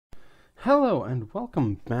Hello and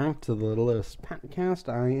welcome back to the Littlest PetCast.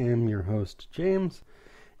 I am your host, James,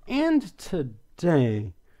 and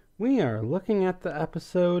today we are looking at the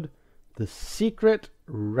episode, The Secret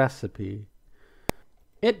Recipe.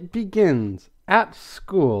 It begins at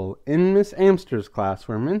school in Miss Amster's class,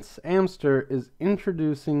 where Miss Amster is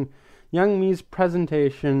introducing Yungmee's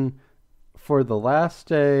presentation for the last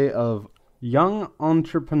day of Young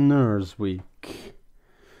Entrepreneurs Week.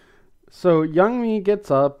 So Yungmee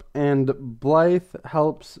gets up and Blythe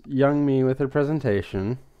helps Yungmee with her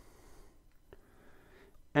presentation.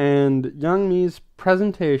 And Yungmee's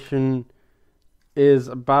presentation is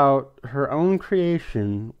about her own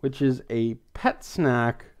creation, which is a pet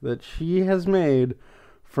snack that she has made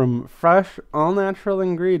from fresh, all-natural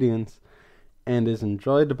ingredients and is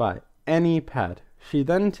enjoyed by any pet. She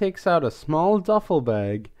then takes out a small duffel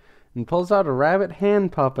bag and pulls out a rabbit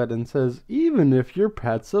hand puppet and says, "Even if your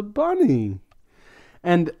pet's a bunny."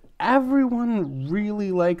 And everyone really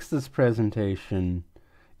likes this presentation.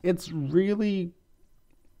 It's really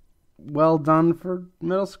well done for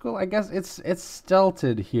middle school. I guess it's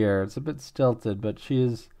stilted here. It's a bit stilted, but she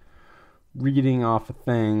is reading off a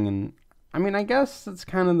thing. And I mean, I guess that's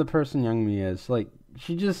kind of the person Yungmee is.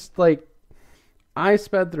 She just, I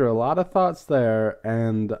sped through a lot of thoughts there,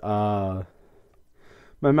 and,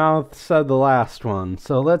 my mouth said the last one.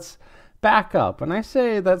 So let's back up. When I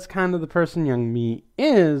say that's kind of the person Yungmee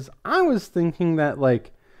is, I was thinking that,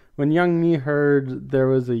 when Yungmee heard there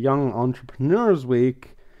was a Young Entrepreneurs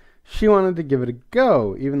Week, she wanted to give it a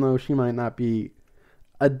go, even though she might not be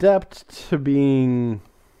adept to being,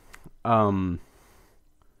 even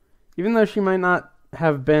though she might not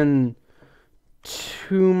have been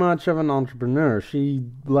too much of an entrepreneur. She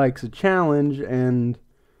likes a challenge and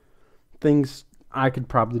thinks, I could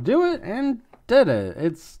probably do it, and did it.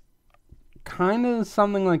 It's kind of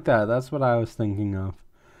something like that. That's what I was thinking of.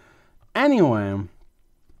 Anyway,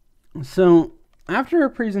 so after her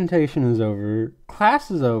presentation is over,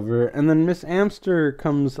 class is over, and then Miss Amster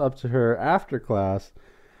comes up to her after class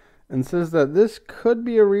and says that this could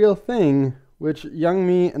be a real thing, which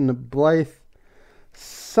Yungmee and Blythe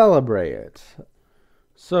celebrate.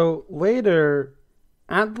 So later,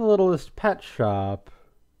 at the Littlest Pet Shop,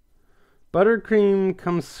 Buttercream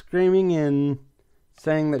comes screaming in,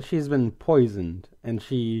 saying that she's been poisoned, and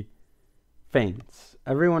she faints.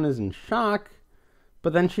 Everyone is in shock,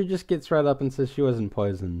 but then she just gets right up and says she wasn't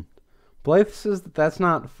poisoned. Blythe says that that's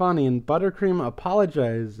not funny, and Buttercream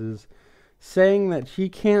apologizes, saying that she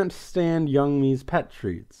can't stand Yungmee's pet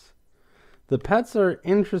treats. The pets are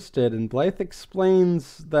interested, and Blythe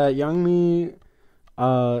explains that Yungmee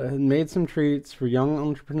had made some treats for Young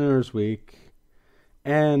Entrepreneurs Week,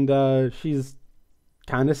 and she's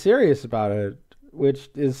kind of serious about it, which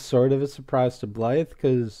is sort of a surprise to Blythe,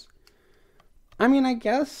 because, I mean, I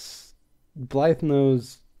guess Blythe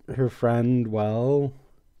knows her friend well,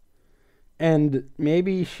 and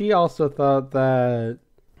maybe she also thought that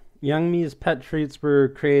Yungmee's pet treats were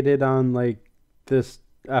created on, this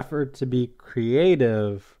effort to be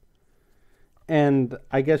creative, and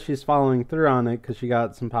I guess she's following through on it because she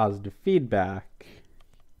got some positive feedback,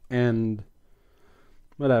 and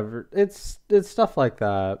whatever. It's stuff like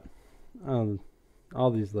that.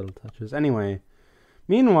 All these little touches. Anyway,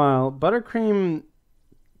 meanwhile, Buttercream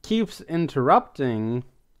keeps interrupting,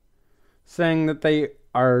 saying that they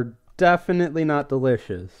are definitely not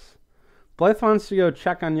delicious. Blythe wants to go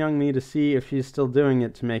check on Yungmee to see if she's still doing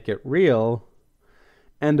it to make it real,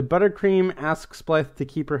 and Buttercream asks Blythe to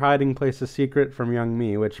keep her hiding place a secret from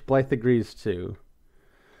Yungmee, which Blythe agrees to.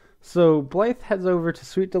 So Blythe heads over to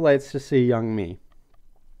Sweet Delights to see Yungmee.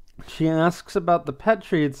 She asks about the pet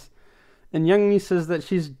treats, and Yungmee says that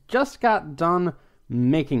she's just got done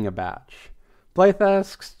making a batch. Blythe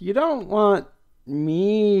asks, "You don't want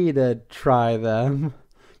me to try them?"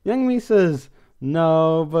 Yungmee says,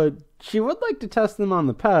 "No, but she would like to test them on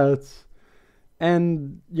the pets."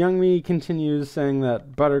 And Yungmee continues saying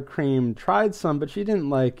that Buttercream tried some, but she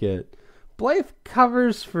didn't like it. Blythe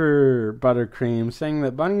covers for Buttercream, saying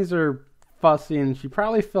that bunnies are fussy and she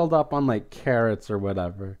probably filled up on carrots or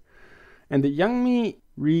whatever. And Yungmee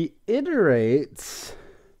reiterates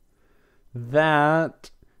that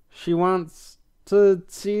she wants to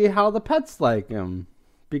see how the pets like him,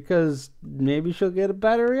 because maybe she'll get a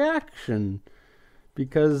better reaction,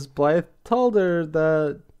 because Blythe told her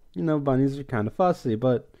that, bunnies are kind of fussy,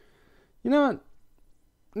 but you know what?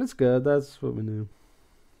 It's good. That's what we knew.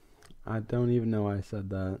 I don't even know why I said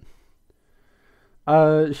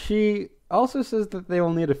that. She also says that they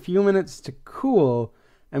will need a few minutes to cool,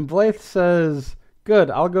 and Blythe says, "Good,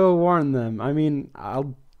 I'll go warn them. I mean,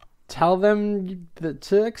 I'll tell them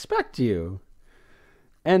to expect you."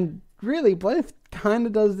 And really, Blythe kind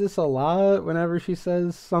of does this a lot whenever she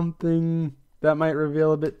says something that might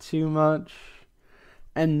reveal a bit too much,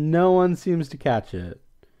 and no one seems to catch it.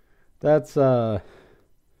 That's,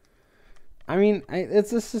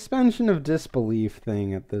 it's a suspension of disbelief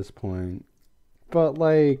thing at this point. But,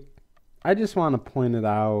 like, I just want to point it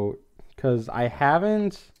out, because I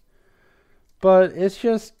haven't, but it's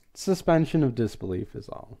just suspension of disbelief is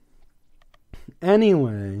all.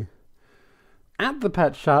 Anyway, at the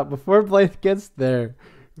pet shop, before Blythe gets there,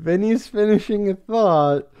 Vinny's finishing a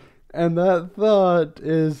thought, and that thought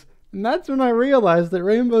is, and that's when I realized that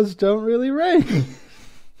rainbows don't really rain.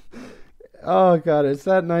 Oh god, it's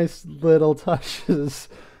that nice little touches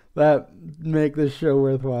that make this show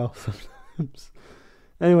worthwhile sometimes.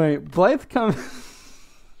 Anyway, Blythe comes...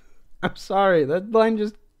 I'm sorry, that line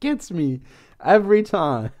just gets me every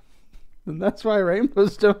time. And that's why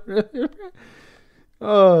rainbows don't really rain.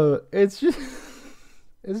 Oh, it's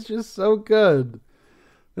just so good.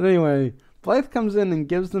 But anyway, Blythe comes in and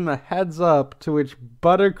gives them a heads up, to which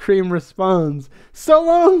Buttercream responds, "So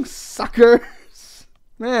long, suckers!"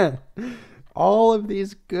 Man, all of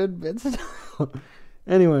these good bits.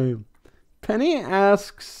 Anyway, Penny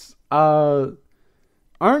asks, aren't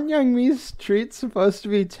Yungmee's treats supposed to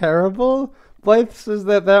be terrible? Blythe says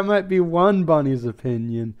that might be one bunny's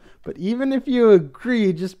opinion, but even if you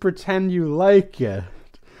agree, just pretend you like it.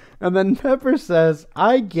 And then Pepper says,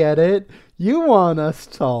 "I get it. You want us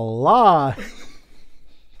to lie."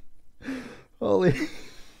 Holy...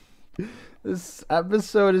 This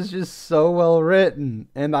episode is just so well written,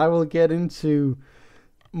 and I will get into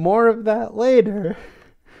more of that later.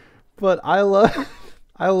 But I love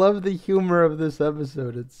the humor of this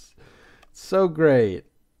episode. It's so great.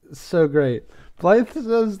 So great. Blythe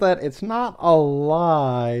says that it's not a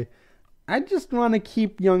lie. I just want to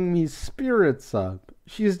keep Yungmee's spirits up.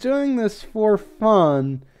 She's doing this for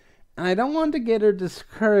fun, and I don't want to get her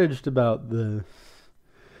discouraged about this.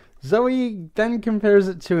 Zoe then compares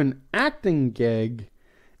it to an acting gig,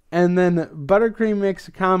 and then Buttercream makes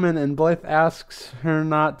a comment, and Blythe asks her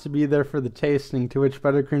not to be there for the tasting, to which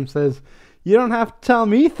Buttercream says, "You don't have to tell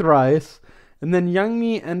me thrice." And then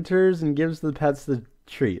Yungmee enters and gives the pets the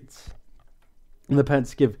treats. And the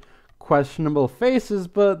pets give questionable faces,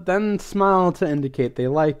 but then smile to indicate they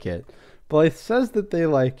like it. Blythe says that they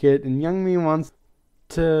like it, and Yungmee wants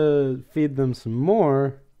to feed them some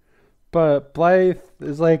more. But Blythe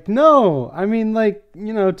is like, no, I mean, like,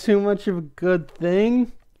 too much of a good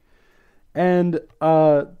thing. And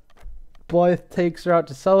Blythe takes her out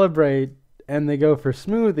to celebrate, and they go for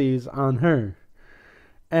smoothies on her.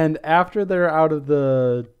 And after they're out of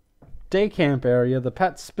the day camp area, the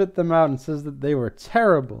pet spit them out and says that they were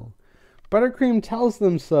terrible. Buttercream tells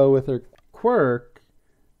them so with her quirk,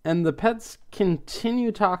 and the pets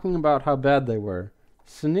continue talking about how bad they were.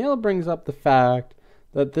 Sunil brings up the fact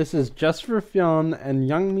that this is just for fun, and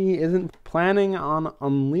Yungmee isn't planning on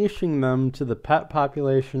unleashing them to the pet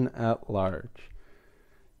population at large.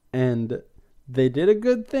 And they did a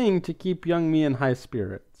good thing to keep Yungmee in high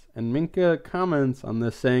spirits. And Minka comments on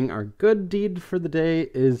this, saying, "Our good deed for the day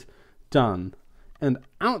is done." And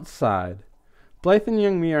outside, Blythe and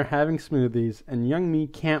Yungmee are having smoothies, and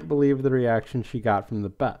Yungmee can't believe the reaction she got from the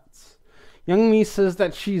pets. Yungmee says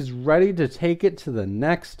that she's ready to take it to the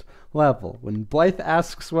next level. When Blythe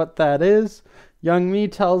asks what that is,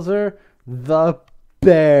 Yungmee tells her, "The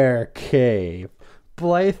bear cave."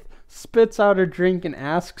 Blythe spits out her drink and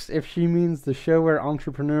asks if she means the show where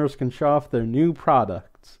entrepreneurs can show off their new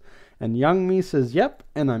products. And Yungmee says, "Yep,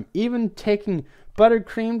 and I'm even taking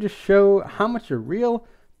Buttercream to show how much a real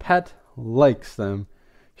pet likes them."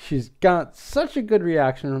 She's got such a good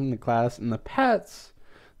reaction from the class and the pets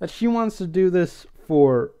that she wants to do this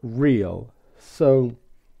for real. So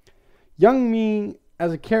Yungmee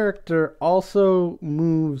as a character also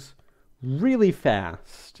moves really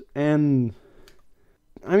fast, and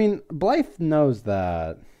I mean, Blythe knows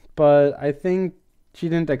that, but I think she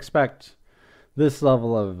didn't expect this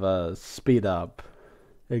level of speed up.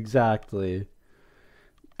 Exactly.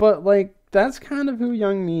 But, like, that's kind of who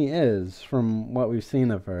Yungmee is from what we've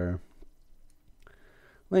seen of her.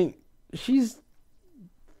 Like, she's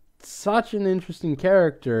such an interesting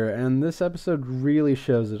character, and this episode really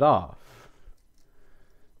shows it off.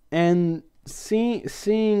 And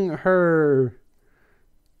seeing her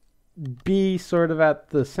be sort of at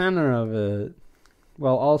the center of it,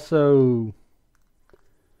 while also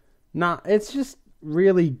not, it's just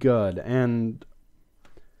really good. And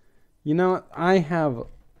I have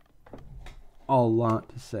a lot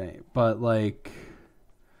to say, but like,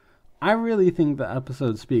 I really think the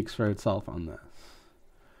episode speaks for itself on this,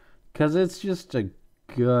 because it's just a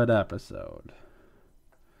good episode.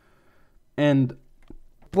 And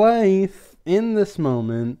Blythe, in this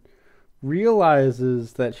moment,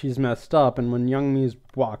 realizes that she's messed up, and when Yungmee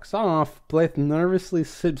walks off, Blythe nervously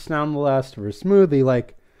sips down the last of her smoothie,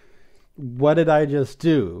 like, what did I just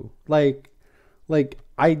do? Like,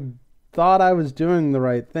 I thought I was doing the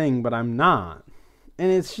right thing, but I'm not.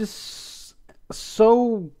 And it's just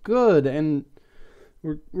so good, and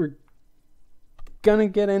we're gonna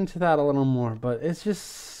get into that a little more, but it's just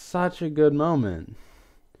such a good moment.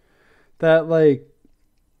 That, like,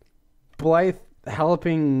 Blythe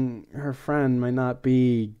helping her friend might not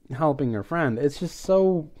be helping her friend. It's just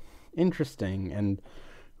so interesting, and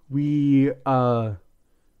we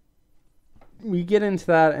get into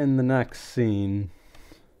that in the next scene.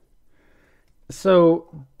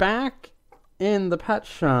 So, back in the pet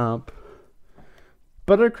shop,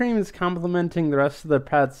 Buttercream is complimenting the rest of the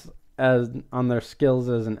pets on their skills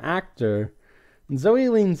as an actor, and Zoe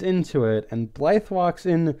leans into it, and Blythe walks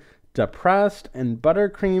in depressed, and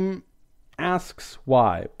Buttercream asks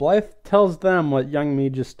why. Blythe tells them what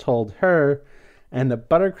Yungmee just told her, and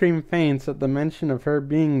Buttercream faints at the mention of her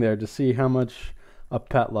being there to see how much a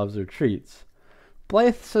pet loves her treats.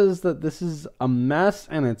 Blythe says that this is a mess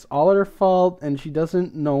and it's all her fault and she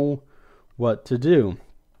doesn't know what to do.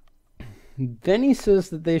 Then he says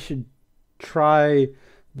that they should try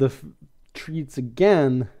the treats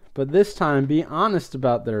again, but this time be honest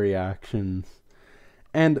about their reactions.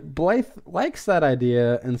 And Blythe likes that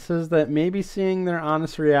idea and says that maybe seeing their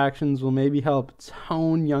honest reactions will maybe help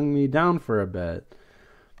tone Yungmee down for a bit.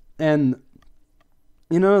 And,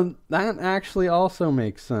 that actually also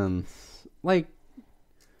makes sense. Like,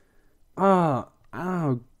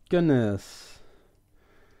 oh goodness.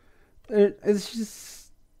 It's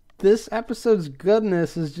just, this episode's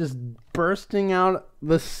goodness is just bursting out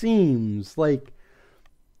the seams. Like,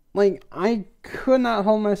 I could not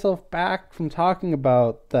hold myself back from talking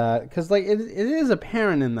about that, because, like, it is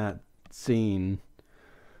apparent in that scene,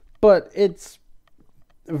 but it's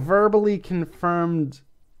verbally confirmed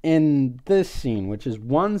in this scene, which is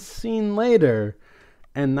one scene later,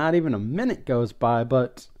 and not even a minute goes by,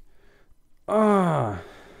 but,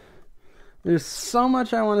 there's so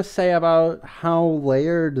much I want to say about how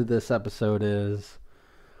layered this episode is,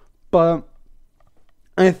 but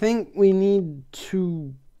I think we need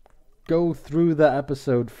to go through the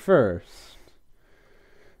episode first.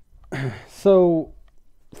 So,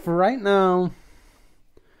 for right now,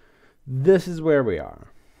 this is where we are.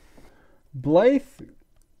 Blythe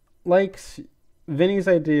likes Vinny's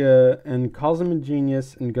idea and calls him a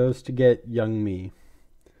genius and goes to get Yungmee.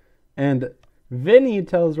 And Vinny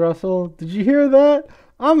tells Russell, "Did you hear that?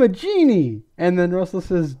 I'm a genie!" And then Russell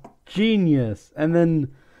says, "Genius." And then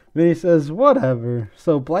Vinny says, "Whatever."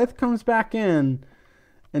 So Blythe comes back in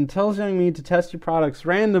and tells Yungmee to test your products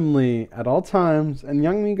randomly at all times, and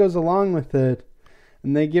Yungmee goes along with it,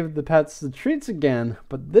 and they give the pets the treats again,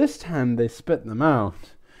 but this time they spit them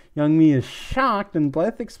out. Yungmee is shocked, and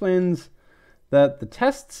Blythe explains that the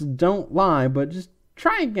tests don't lie, but just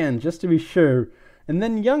try again, just to be sure. And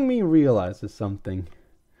then Yungmee realizes something.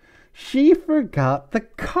 She forgot the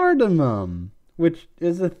cardamom, which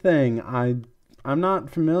is a thing. I'm not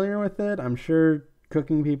familiar with it. I'm sure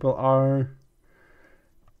cooking people are.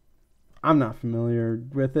 I'm not familiar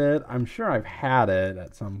with it. I'm sure I've had it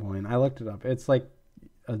at some point. I looked it up. It's like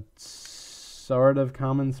a sort of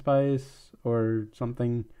common spice or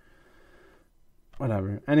something.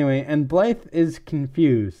 Whatever. Anyway, and Blythe is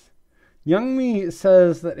confused. Yungmee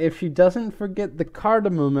says that if she doesn't forget the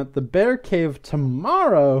cardamom at the bear cave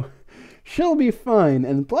tomorrow, she'll be fine.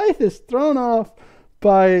 And Blythe is thrown off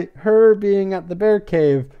by her being at the bear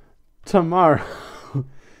cave tomorrow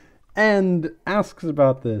and asks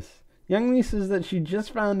about this. Yungmee says that she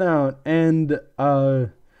just found out, and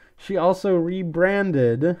she also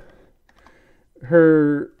rebranded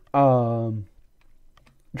her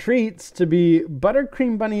treats to be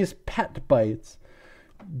Buttercream Bunny's Pet Bites.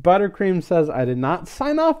 Buttercream says, "I did not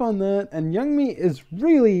sign off on that," and Yungmee is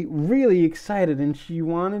really, really excited, and she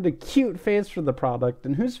wanted a cute face for the product,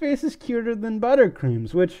 and whose face is cuter than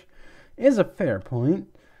Buttercream's, which is a fair point.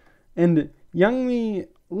 And Yungmee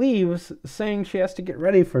leaves, saying she has to get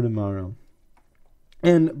ready for tomorrow.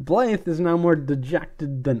 And Blythe is now more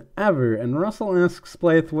dejected than ever, and Russell asks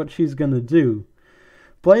Blythe what she's going to do.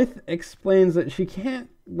 Blythe explains that she can't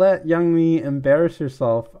let Yungmee embarrass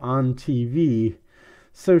herself on TV,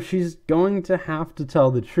 so she's going to have to tell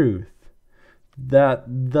the truth, that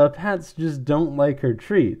the pets just don't like her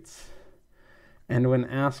treats. And when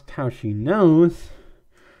asked how she knows,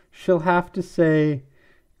 she'll have to say,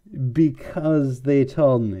 "Because they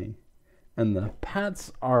told me." And the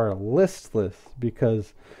pets are listless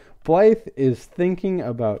because Blythe is thinking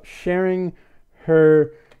about sharing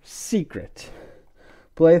her secret.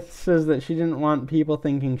 Blythe says that she didn't want people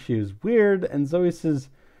thinking she was weird, and Zoe says,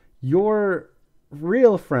 your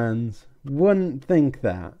real friends wouldn't think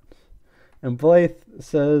that. And Blythe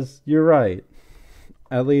says, you're right.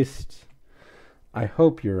 At least, I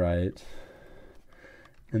hope you're right.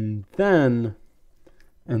 And then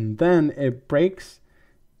it breaks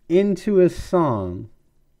into a song.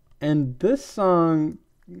 And this song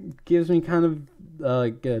gives me kind of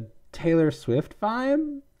like a Taylor Swift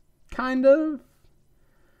vibe, kind of.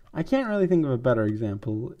 I can't really think of a better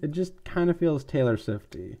example. It just kind of feels Taylor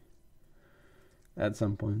Swifty at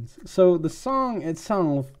some points. So the song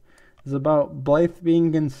itself is about Blythe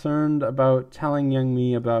being concerned about telling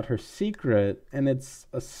Yungmee about her secret, and it's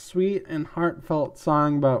a sweet and heartfelt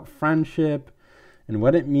song about friendship and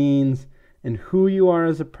what it means and who you are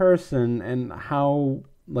as a person, and how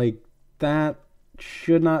like that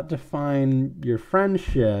should not define your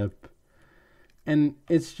friendship. And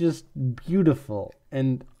it's just beautiful,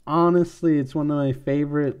 and honestly, it's one of my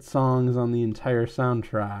favorite songs on the entire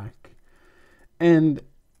soundtrack. And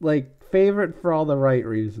like favorite for all the right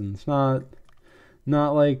reasons, not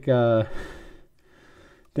like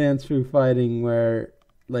Dance Through Fighting, where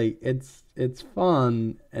like it's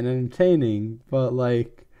fun and entertaining, but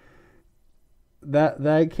like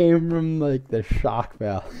that came from like the shock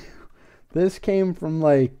value. This came from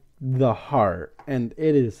like the heart, and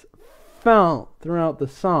it is felt throughout the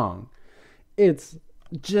song. It's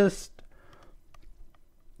just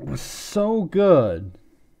so good.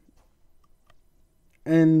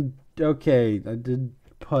 And okay, I did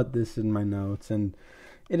put this in my notes, and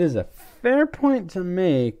it is a fair point to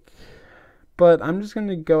make, but I'm just going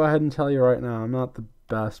to go ahead and tell you right now, I'm not the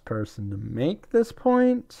best person to make this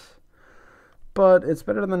point, but it's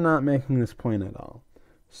better than not making this point at all.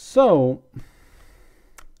 So,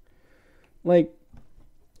 like,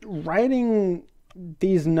 writing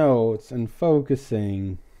these notes and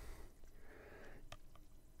focusing,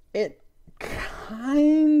 it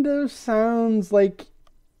kind of sounds like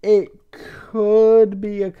it could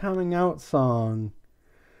be a coming out song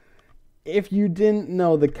if you didn't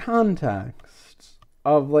know the context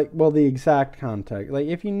of, like, well, the exact context. Like,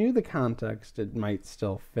 if you knew the context, it might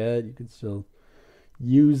still fit. You could still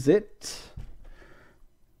use it.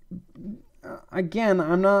 Again,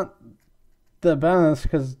 I'm not the best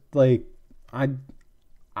because, like, I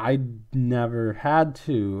never had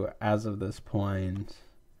to as of this point.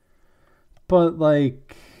 But,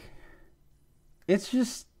 like, it's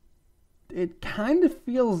just, it kind of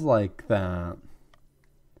feels like that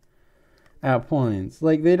at points.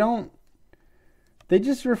 Like, they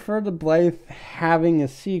just refer to Blythe having a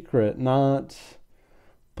secret, not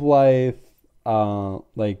Blythe,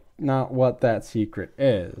 like, not what that secret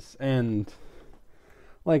is. And,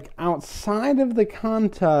 like, outside of the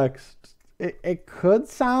context, it could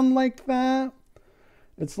sound like that.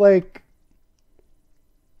 It's like,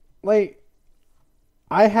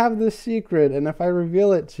 I have this secret, and if I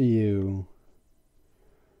reveal it to you,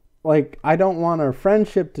 like, I don't want our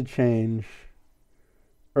friendship to change,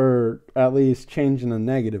 or at least change in a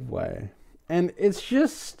negative way. And it's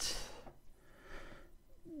just,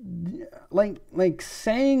 like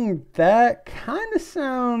saying that kind of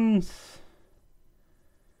sounds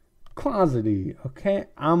closety, okay?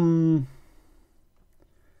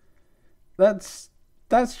 That's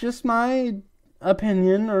just my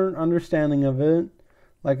opinion or understanding of it.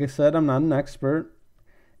 Like I said, I'm not an expert.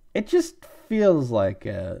 It just feels like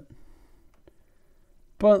it.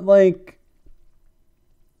 But, like,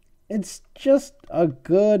 it's just a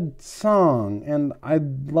good song, and I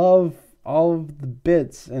love all of the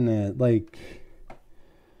bits in it. Like,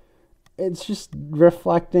 it's just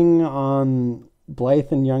reflecting on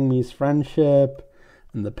Blythe and Yungmee's friendship,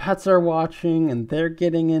 and the pets are watching, and they're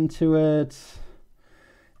getting into it.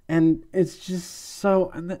 And it's just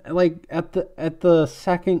so, like, at the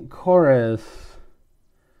second chorus,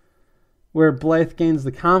 where Blythe gains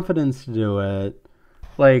the confidence to do it,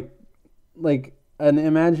 like an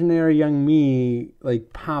imaginary Yungmee,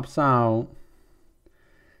 like, pops out,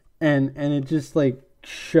 and it just, like,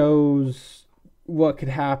 shows what could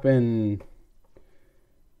happen,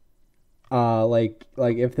 like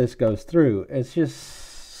if this goes through. It's just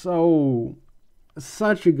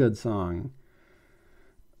such a good song.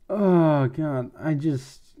 Oh, God,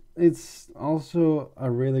 it's also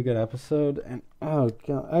a really good episode, and, oh,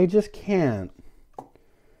 God, I just can't.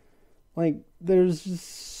 Like, there's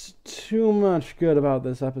just too much good about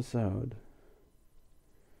this episode.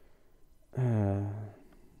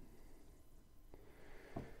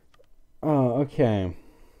 Okay.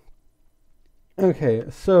 Okay,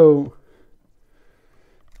 so,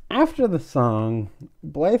 After the song,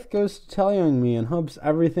 Blythe goes to tell Yungmee and hopes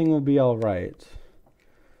everything will be alright.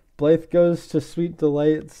 Blythe goes to Sweet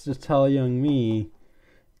Delights to tell Yungmee,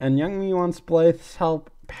 and Yungmee wants Blythe's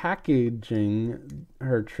help packaging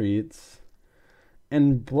her treats.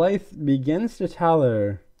 And Blythe begins to tell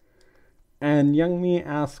her, and Yungmee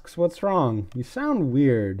asks, "What's wrong? You sound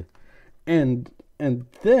weird." And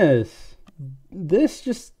this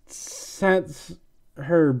just sets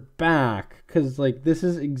her back, because like this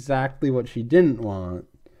is exactly what she didn't want.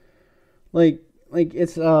 Like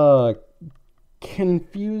it's a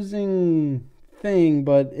confusing thing,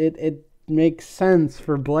 but it makes sense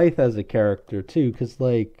for Blythe as a character too, because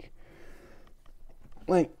like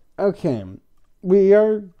okay, we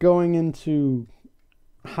are going into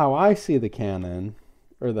how I see the canon,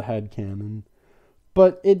 or the head canon,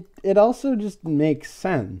 but it also just makes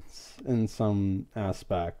sense in some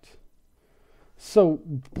aspect. So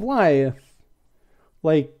Blythe,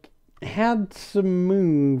 like, had to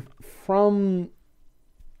move from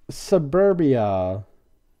suburbia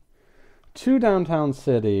to downtown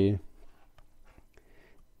city,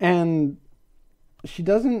 and she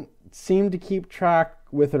doesn't seem to keep track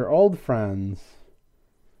with her old friends.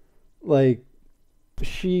 Like,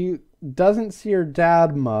 she doesn't see her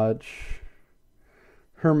dad much.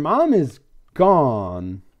 Her mom is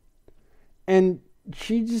gone. And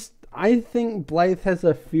she just, I think Blythe has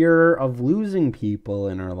a fear of losing people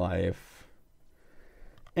in her life.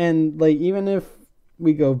 And, like, even if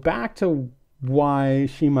we go back to why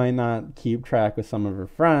she might not keep track with some of her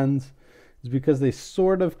friends, is because they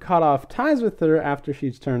sort of cut off ties with her after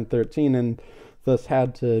she's turned 13 and thus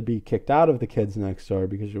had to be kicked out of the kids next door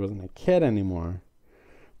because she wasn't a kid anymore.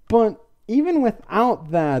 But even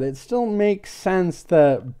without that, it still makes sense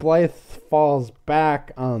that Blythe falls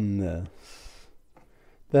back on this.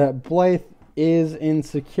 That Blythe is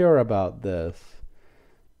insecure about this.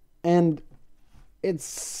 And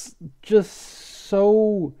it's just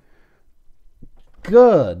so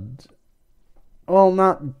good. Well,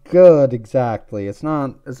 not good exactly. It's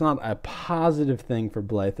not a positive thing for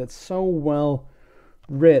Blythe. It's so well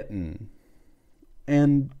written.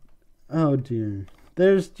 And oh dear.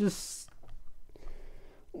 There's just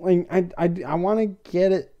like I want to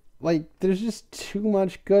get it, like there's just too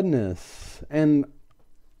much goodness, and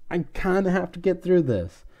I kind of have to get through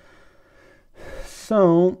this.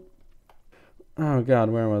 So, oh god,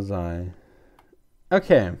 where was I?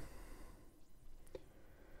 Okay.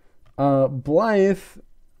 Blythe,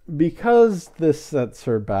 because this sets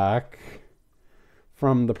her back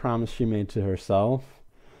from the promise she made to herself,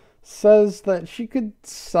 says that she could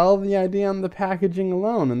sell the idea on the packaging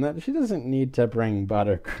alone and that she doesn't need to bring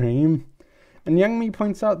buttercream. And Yungmee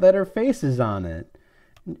points out that her face is on it,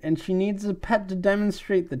 and she needs a pet to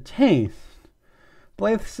demonstrate the taste.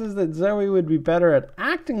 Blythe says that Zoe would be better at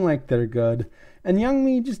acting like they're good, and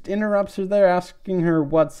Yungmee just interrupts her there, asking her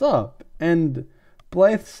what's up. And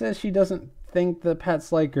Blythe says she doesn't think the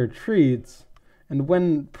pets like her treats, and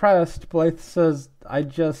when pressed, Blythe says, "I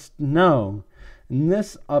just know." And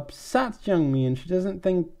this upsets Yungmee, and she doesn't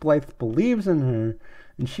think Blythe believes in her,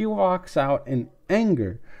 and she walks out in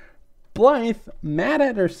anger. Blythe, mad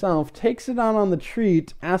at herself, takes it on the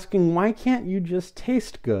treat, asking, "Why can't you just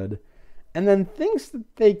taste good?" And then thinks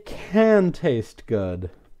that they can taste good.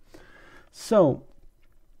 So,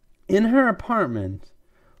 in her apartment,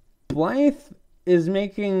 Blythe is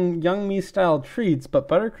making Yungmee-style treats, but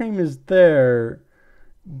Buttercream is there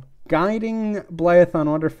guiding Blythe on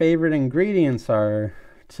what her favorite ingredients are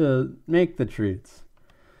to make the treats.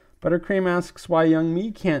 Buttercream asks why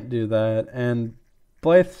Yungmee can't do that, and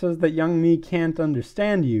Blythe says that Yungmee can't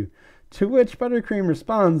understand you, to which Buttercream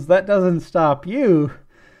responds, "That doesn't stop you."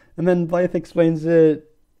 And then Blythe explains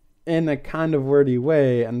it in a kind of wordy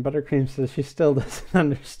way, and Buttercream says she still doesn't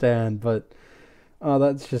understand, but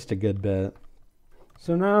that's just a good bit.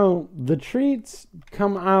 So now the treats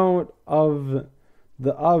come out of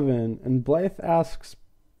the oven, and Blythe asks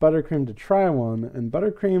Buttercream to try one, and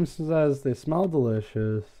Buttercream says they smell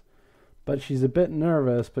delicious, but she's a bit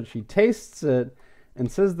nervous, but she tastes it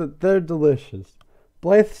and says that they're delicious.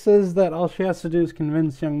 Blythe says that all she has to do is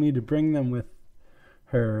convince Yungmee to bring them with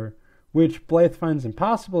her, which Blythe finds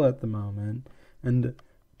impossible at the moment, and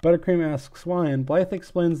Buttercream asks why, and Blythe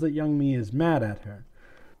explains that Yungmee is mad at her.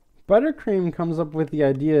 Buttercream comes up with the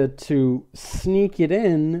idea to sneak it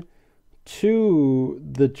in to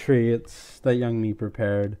the treats that Yungmee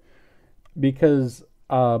prepared, because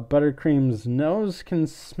Buttercream's nose can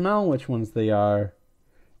smell which ones they are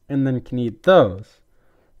and then can eat those.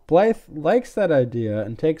 Blythe likes that idea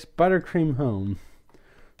and takes Buttercream home.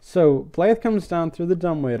 So Blythe comes down through the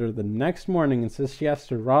dumbwaiter the next morning and says she has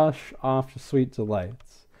to rush off to Sweet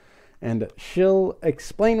Delights. and she'll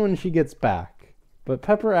explain when she gets back. But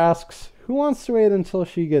Pepper asks who wants to wait until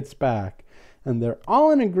she gets back, and they're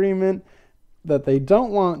all in agreement that they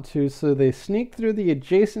don't want to, so they sneak through the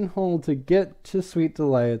adjacent hole to get to Sweet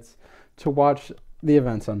Delights to watch the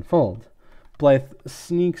events unfold. Blythe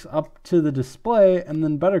sneaks up to the display, and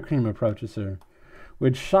then Buttercream approaches her,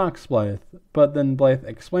 which shocks Blythe, but then Blythe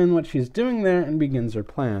explains what she's doing there and begins her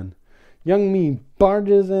plan. Yungmee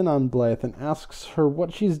barges in on Blythe and asks her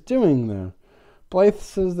what she's doing there. Blythe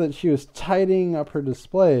says that she was tidying up her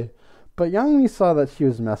display, but Yungmee saw that she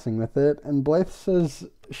was messing with it, and Blythe says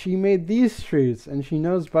she made these treats, and she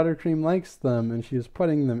knows Buttercream likes them, and she was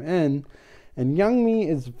putting them in. And Yungmee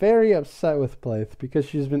is very upset with Blythe because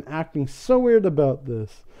she's been acting so weird about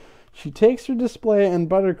this. She takes her display and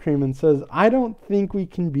Buttercream and says, "I don't think we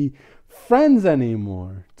can be friends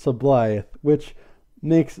anymore," to Blythe, which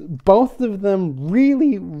makes both of them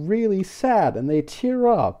really, really sad, and they tear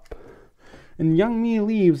up. And Yungmee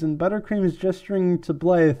leaves, and Buttercream is gesturing to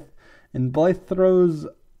Blythe, and Blythe throws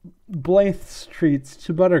Blythe's treats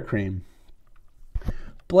to Buttercream.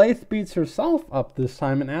 Blythe beats herself up this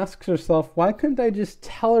time and asks herself, why couldn't I just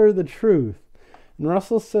tell her the truth? And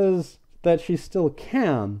Russell says that she still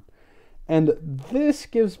can. And this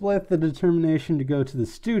gives Blythe the determination to go to the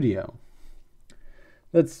studio.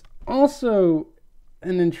 That's also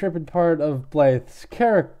an intrepid part of Blythe's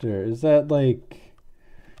character, is that, like,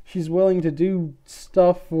 she's willing to do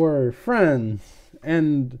stuff for her friends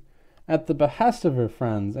and at the behest of her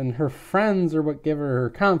friends, and her friends are what give her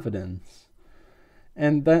confidence.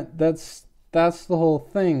 And that's the whole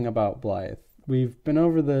thing about Blythe. We've been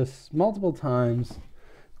over this multiple times.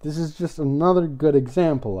 This is just another good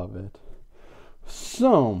example of it.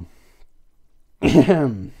 So,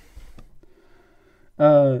 Yungmee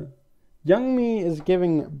is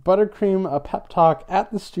giving Buttercream a pep talk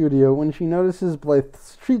at the studio when she notices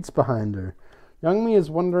Blythe's treats behind her. Yungmee is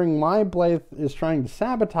wondering why Blythe is trying to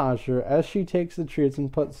sabotage her as she takes the treats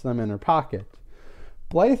and puts them in her pocket.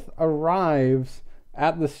 Blythe arrives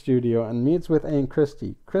at the studio and meets with Aunt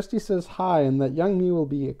Christy. Christy says hi and that Yungmee will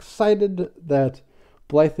be excited that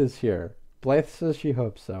Blythe is here. Blythe says she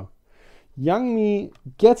hopes so. Yungmee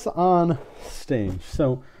gets on stage.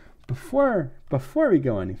 So before we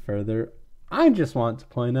go any further, I just want to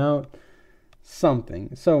point out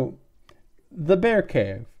something. So the Bear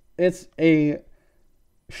Cave, it's a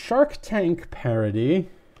Shark Tank parody.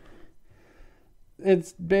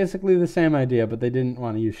 It's basically the same idea, but they didn't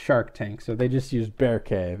want to use Shark Tank, so they just used Bear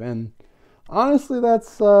Cave. And honestly,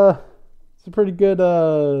 it's a pretty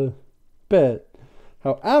good bit.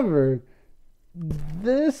 However,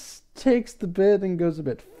 this takes the bit and goes a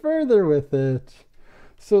bit further with it.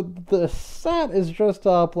 So the set is dressed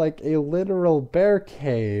up like a literal bear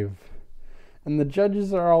cave, and the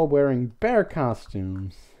judges are all wearing bear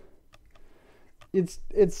costumes.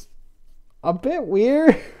 It's a bit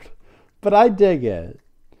weird, but I dig it.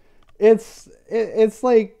 It's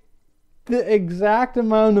like the exact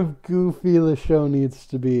amount of goofy the show needs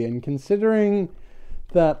to be, and considering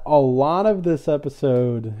that a lot of this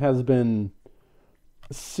episode has been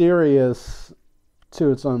serious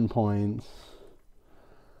to its own points,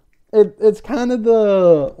 it's kind of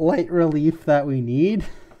the light relief that we need.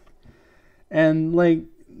 And like,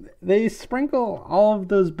 they sprinkle all of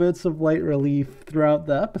those bits of light relief throughout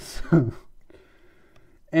the episode.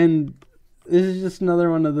 And this is just another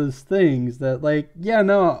one of those things that, like, yeah,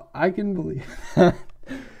 no, I can believe that.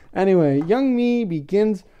 Anyway, Yungmee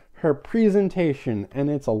begins her presentation, and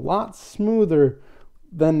it's a lot smoother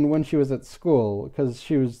than when she was at school, because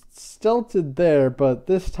she was stilted there, but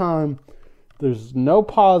this time there's no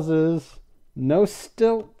pauses, no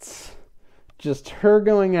stilts, just her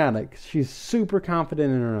going at it. She's super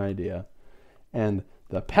confident in her idea. And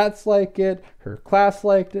the pets like it, her class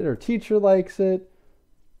liked it, her teacher likes it.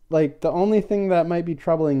 Like, the only thing that might be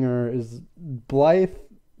troubling her is Blythe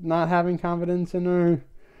not having confidence in her.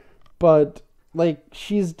 But, like,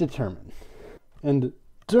 she's determined. And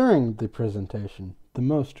during the presentation, the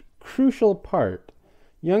most crucial part,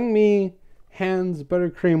 Yungmee hands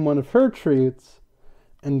Buttercream one of her treats,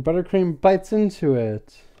 and Buttercream bites into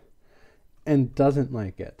it and doesn't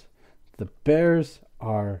like it. The bears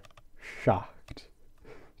are shocked.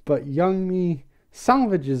 But Yungmee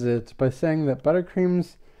salvages it by saying that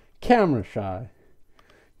Buttercream's camera shy.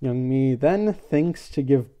 Yungmee then thinks to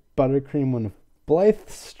give Buttercream one of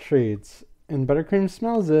Blythe's treats, and Buttercream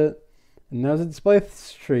smells it and knows it's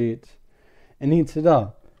Blythe's treat and eats it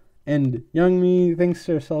up. And Yungmee thinks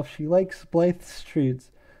to herself she likes Blythe's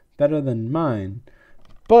treats better than mine.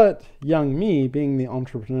 But Yungmee, being the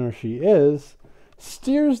entrepreneur she is,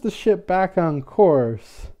 steers the ship back on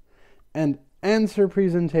course and ends her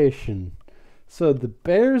presentation. So the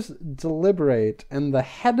bears deliberate, and the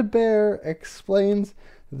head bear explains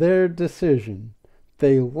their decision.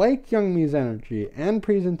 They like Yungmee's energy and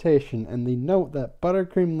presentation, and they note that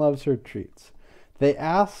Buttercream loves her treats. They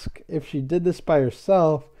ask if she did this by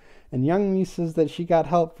herself, and Yungmee says that she got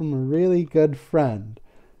help from a really good friend.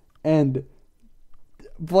 And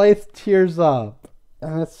Blythe tears up,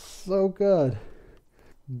 and it's so good.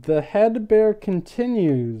 The head bear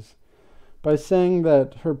continues by saying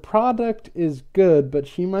that her product is good, but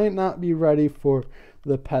she might not be ready for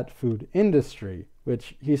the pet food industry,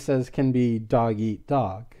 which he says can be dog eat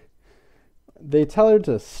dog. They tell her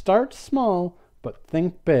to start small, but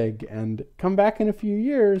think big, and come back in a few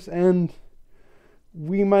years, and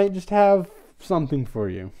we might just have something for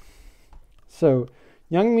you. So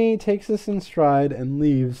Yungmee takes this in stride and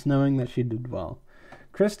leaves, knowing that she did well.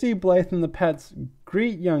 Christy, Blythe, and the pets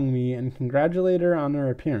greet Yungmee and congratulate her on her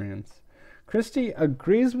appearance. Christy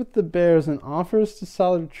agrees with the bears and offers to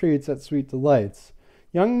sell her treats at Sweet Delights.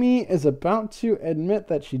 Yungmee is about to admit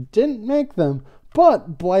that she didn't make them,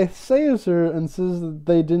 but Blythe saves her and says that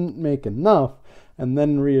they didn't make enough, and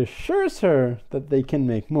then reassures her that they can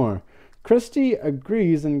make more. Christy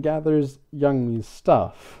agrees and gathers Yungmee's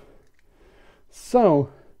stuff. So,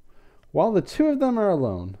 while the two of them are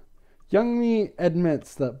alone, Yungmee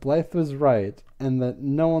admits that Blythe was right and that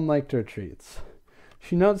no one liked her treats.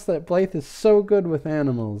 She notes that Blythe is so good with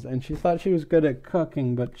animals, and she thought she was good at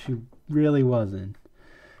cooking, but she really wasn't.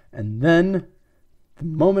 And then, the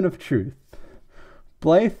moment of truth.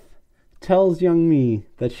 Blythe tells Yungmee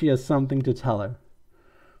that she has something to tell her.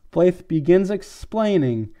 Blythe begins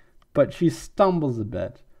explaining, but she stumbles a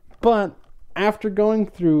bit. But after going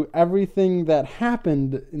through everything that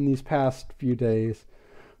happened in these past few days,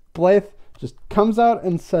 Blythe just comes out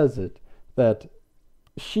and says it, that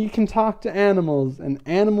she can talk to animals and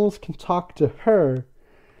animals can talk to her.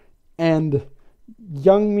 And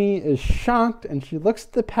Yungmee is shocked, and she looks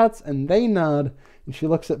at the pets and they nod, and she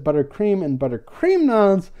looks at Buttercream and Buttercream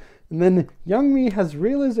nods, and then Yungmee has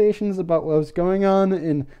realizations about what was going on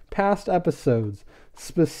in past episodes.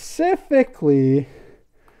 Specifically,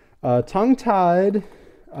 Tongue-Tied,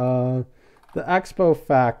 the Expo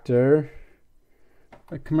Factor,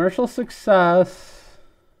 a commercial success,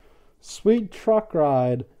 Sweet Truck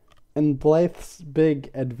Ride, and Blythe's Big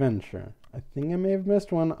Adventure. I think I may have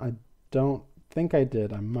missed one. I don't think I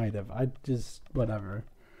did. I might have. Whatever.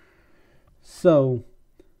 So,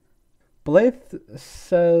 Blythe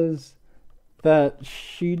says that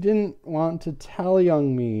she didn't want to tell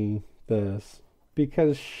Yungmee this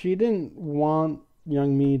because she didn't want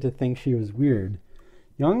Yungmee to think she was weird.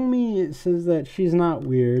 Yungmee says that she's not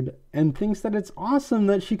weird and thinks that it's awesome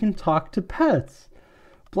that she can talk to pets.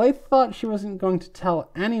 Blythe thought she wasn't going to tell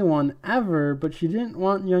anyone ever, but she didn't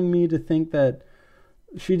want Yungmee to think that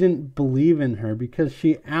she didn't believe in her, because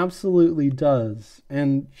she absolutely does.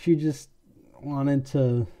 And she just wanted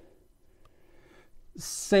to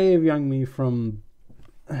save Yungmee from...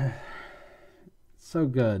 so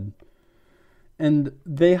good. And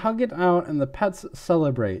they hug it out and the pets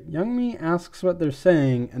celebrate. Yungmee asks what they're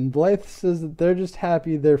saying, and Blythe says that they're just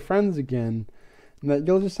happy they're friends again, and that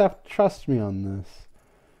you'll just have to trust me on this.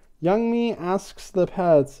 Yungmee asks the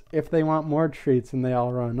pets if they want more treats, and they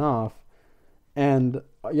all run off. And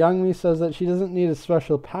Yungmee says that she doesn't need a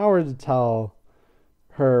special power to tell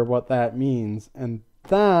her what that means. And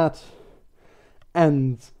that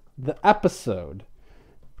ends the episode.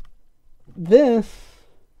 This,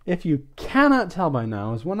 if you cannot tell by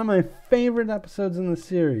now, is one of my favorite episodes in the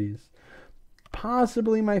series.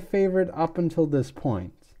 Possibly my favorite up until this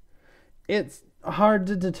point. It's hard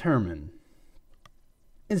to determine.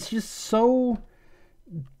 It's just so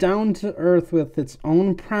down to earth with its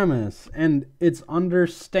own premise and its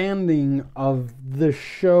understanding of the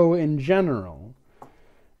show in general.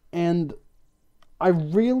 And I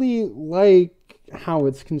really like how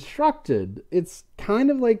it's constructed. It's kind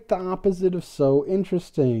of like the opposite of So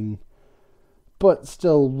Interesting, but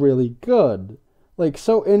still really good. Like,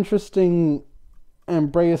 So Interesting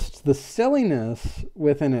embraced the silliness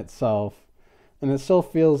within itself, and it still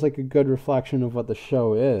feels like a good reflection of what the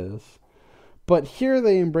show is. But here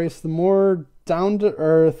they embrace the more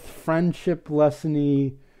down-to-earth, friendship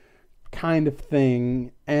lesson-y kind of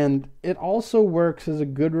thing, and it also works as a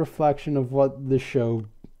good reflection of what the show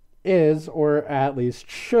is, or at least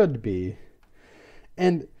should be.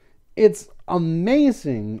 And it's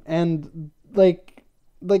amazing, and like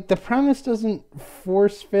the premise doesn't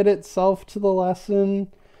force-fit itself to the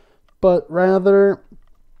lesson, but rather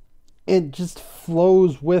it just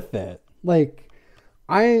flows with it. Like,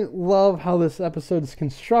 I love how this episode is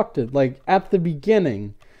constructed. Like, at the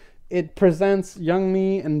beginning, it presents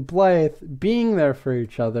Yungmee and Blythe being there for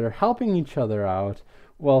each other, helping each other out,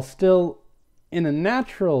 while still, in a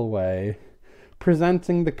natural way,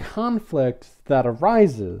 presenting the conflict that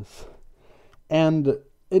arises. And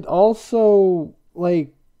it also,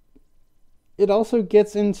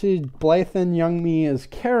 gets into Blythe and Yungmee as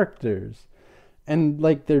characters, and,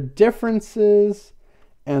 their differences,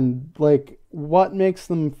 and, what makes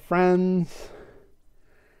them friends,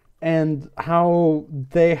 and how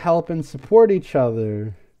they help and support each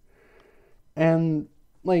other. And,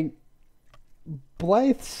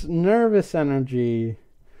 Blythe's nervous energy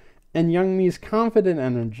and Yungmee's confident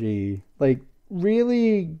energy,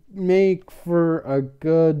 really make for a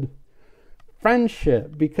good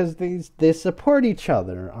friendship, because they support each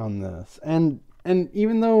other on this. And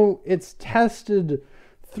even though it's tested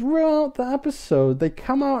throughout the episode, they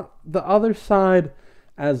come out the other side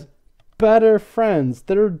as better friends.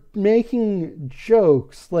 They're making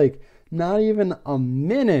jokes not even a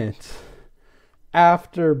minute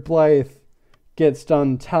after Blythe gets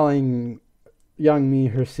done telling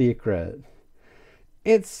Yungmee her secret.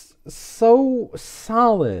 It's so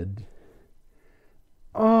solid.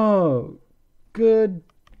 Oh, good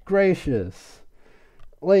gracious.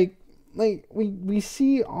 We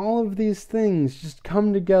see all of these things just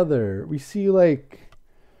come together. We see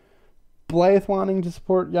Blythe wanting to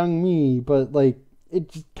support Yungmee, but it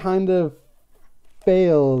just kind of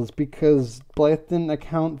fails because Blythe didn't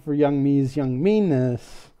account for Yungmee's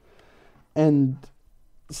Yungmeeness, and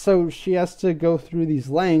so she has to go through these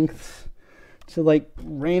lengths to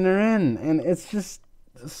rein her in, and it's just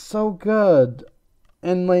so good.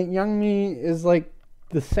 And Yungmee is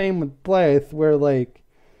the same with Blythe, where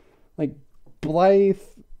Blythe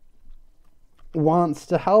wants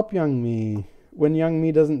to help Yungmee when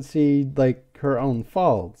Yungmee doesn't see her own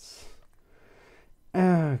faults.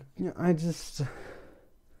 I just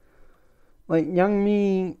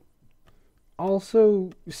Yungmee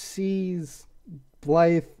also sees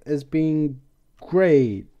Blythe as being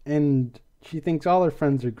great, and she thinks all her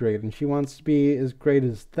friends are great, and she wants to be as great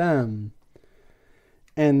as them.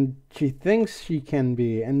 And she thinks she can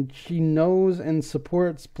be, and she knows and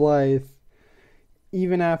supports Blythe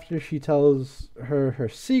even after she tells her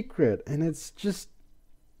secret. And it's just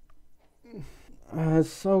it's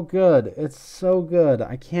so good. It's so good.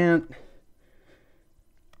 I can't.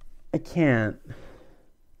 I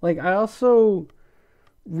also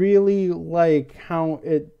really like how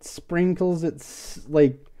it sprinkles its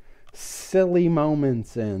silly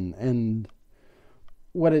moments in, and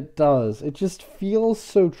what it does. It just feels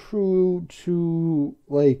so true to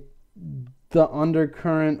the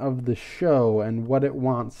undercurrent of the show and what it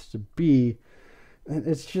wants to be. And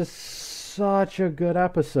it's just such a good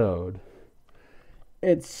episode.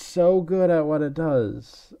 It's so good at what it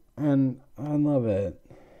does, and I love it.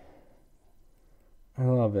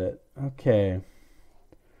 Okay.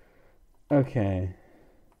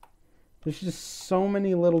 There's just so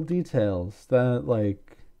many little details that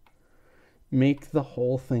make the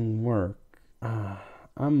whole thing work. I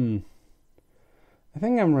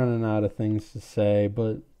think I'm running out of things to say,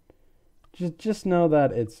 but just know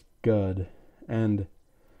that it's good. And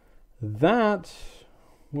that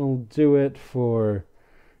will do it for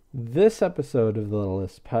this episode of the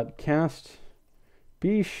Littlest PetCast.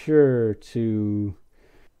 Be sure to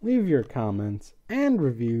leave your comments and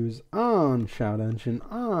reviews on Shout Engine,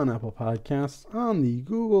 on Apple Podcasts, on the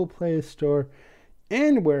Google Play Store,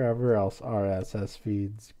 and wherever else RSS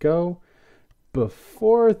feeds go,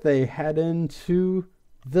 before they head into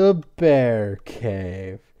the Bear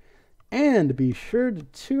Cave. And be sure to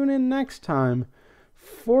tune in next time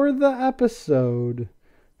for the episode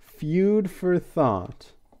Feud for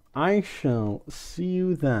Thought. I shall see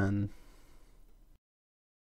you then.